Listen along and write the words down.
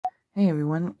Hey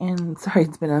everyone, and sorry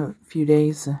it's been a few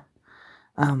days,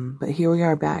 but here we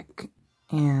are back,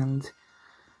 and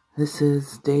this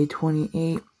is day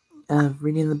 28 of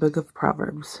reading the book of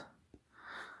Proverbs.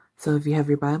 So if you have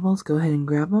your Bibles, go ahead and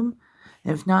grab them.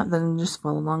 If not, then just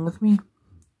follow along with me.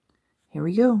 Here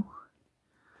we go.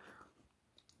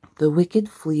 The wicked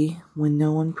flee when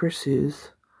no one pursues,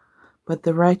 but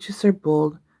the righteous are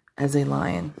bold as a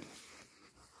lion.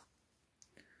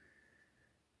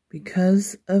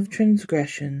 Because of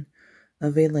transgression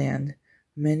of a land,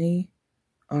 many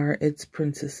are its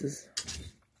princesses,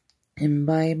 and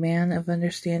by a man of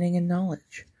understanding and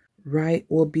knowledge, right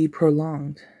will be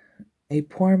prolonged. A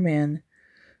poor man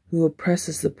who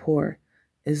oppresses the poor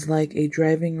is like a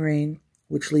driving rain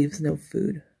which leaves no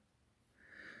food.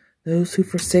 Those who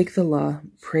forsake the law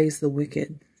praise the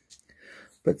wicked,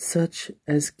 but such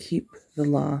as keep the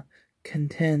law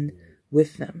contend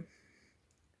with them.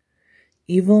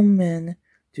 Evil men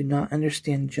do not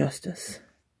understand justice,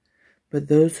 but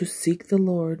those who seek the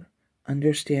Lord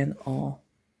understand all.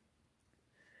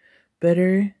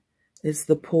 Better is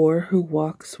the poor who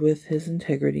walks with his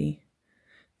integrity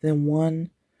than one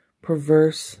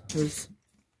perverse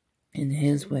in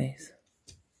his ways,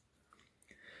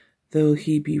 though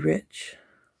he be rich.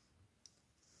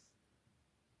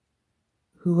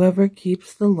 Whoever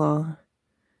keeps the law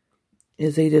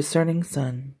is a discerning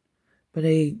son, but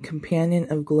a companion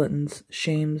of gluttons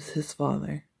shames his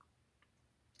father.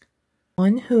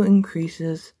 One who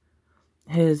increases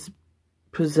his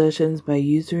possessions by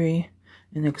usury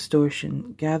and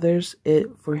extortion gathers it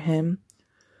for him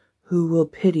who will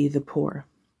pity the poor.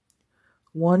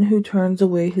 One who turns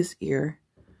away his ear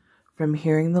from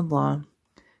hearing the law,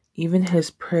 even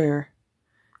his prayer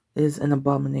is an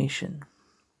abomination.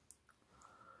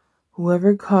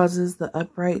 Whoever causes the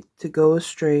upright to go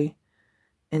astray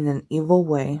in an evil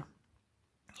way,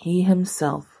 he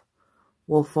himself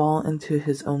will fall into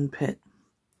his own pit,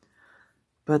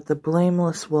 but the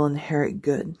blameless will inherit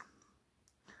good.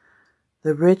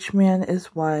 The rich man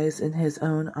is wise in his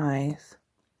own eyes,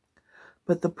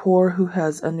 but the poor who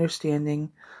has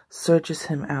understanding searches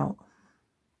him out.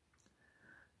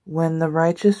 When the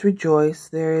righteous rejoice,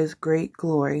 there is great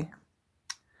glory,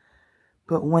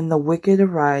 but when the wicked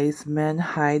arise, men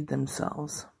hide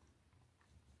themselves.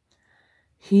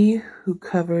 He who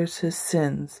covers his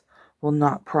sins will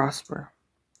not prosper,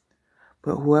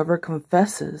 but whoever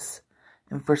confesses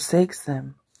and forsakes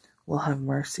them will have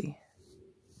mercy.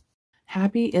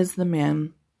 Happy is the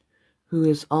man who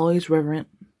is always reverent,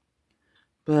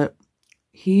 but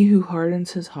he who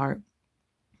hardens his heart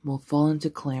will fall into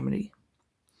calamity.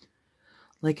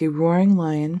 Like a roaring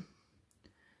lion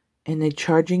and a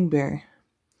charging bear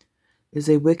is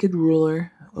a wicked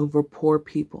ruler over poor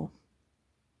people.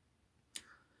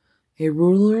 A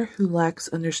ruler who lacks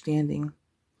understanding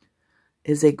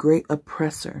is a great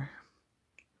oppressor,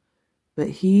 but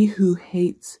he who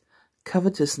hates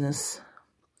covetousness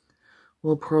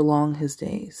will prolong his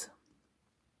days.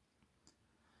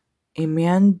 A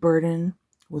man burdened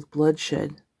with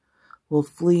bloodshed will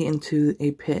flee into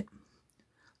a pit.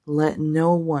 Let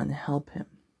no one help him.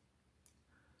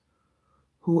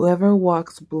 Whoever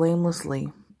walks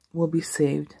blamelessly will be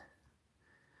saved,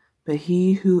 but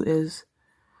he who is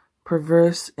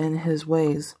perverse in his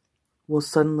ways will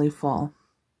suddenly fall.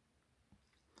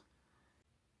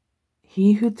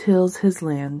 He who tills his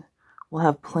land will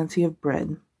have plenty of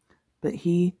bread, but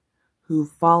he who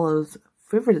follows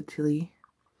frivolously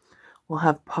will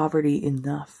have poverty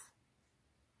enough.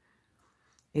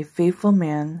 A faithful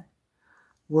man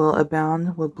will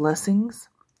abound with blessings,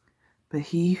 but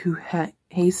he who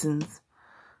hastens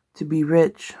to be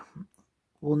rich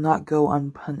will not go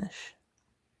unpunished.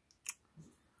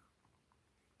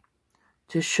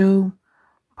 To show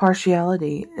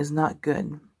partiality is not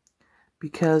good,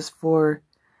 because for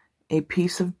a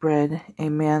piece of bread a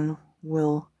man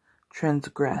will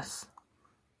transgress.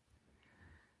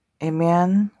 A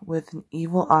man with an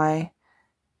evil eye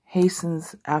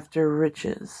hastens after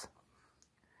riches,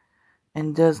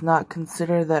 and does not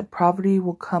consider that poverty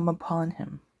will come upon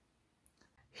him.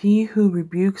 He who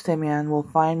rebukes a man will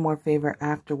find more favor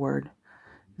afterward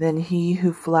than he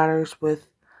who flatters with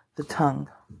the tongue.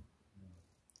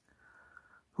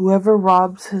 Whoever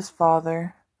robs his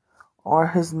father or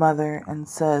his mother and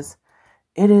says,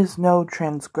 "It is no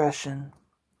transgression,"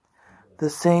 the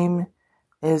same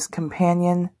is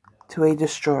companion to a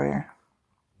destroyer.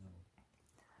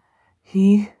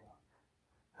 He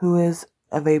who is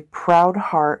of a proud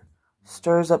heart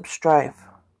stirs up strife,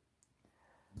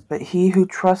 but he who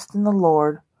trusts in the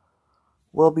Lord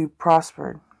will be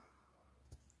prospered.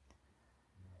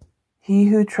 He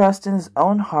who trusts in his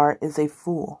own heart is a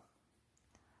fool,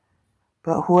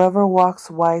 but whoever walks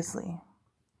wisely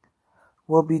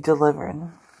will be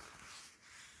delivered.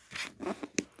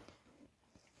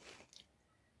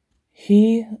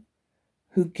 He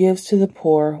who gives to the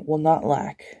poor will not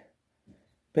lack,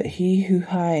 but he who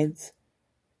hides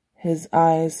his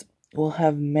eyes will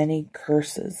have many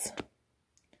curses.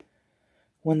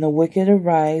 When the wicked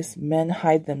arise, men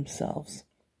hide themselves,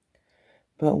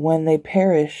 but when they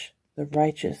perish, the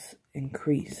righteous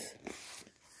increase.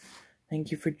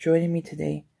 Thank you for joining me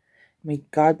today. May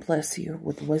God bless you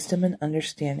with wisdom and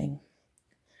understanding.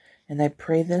 And I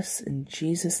pray this in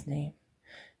Jesus' name.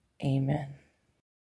 Amen.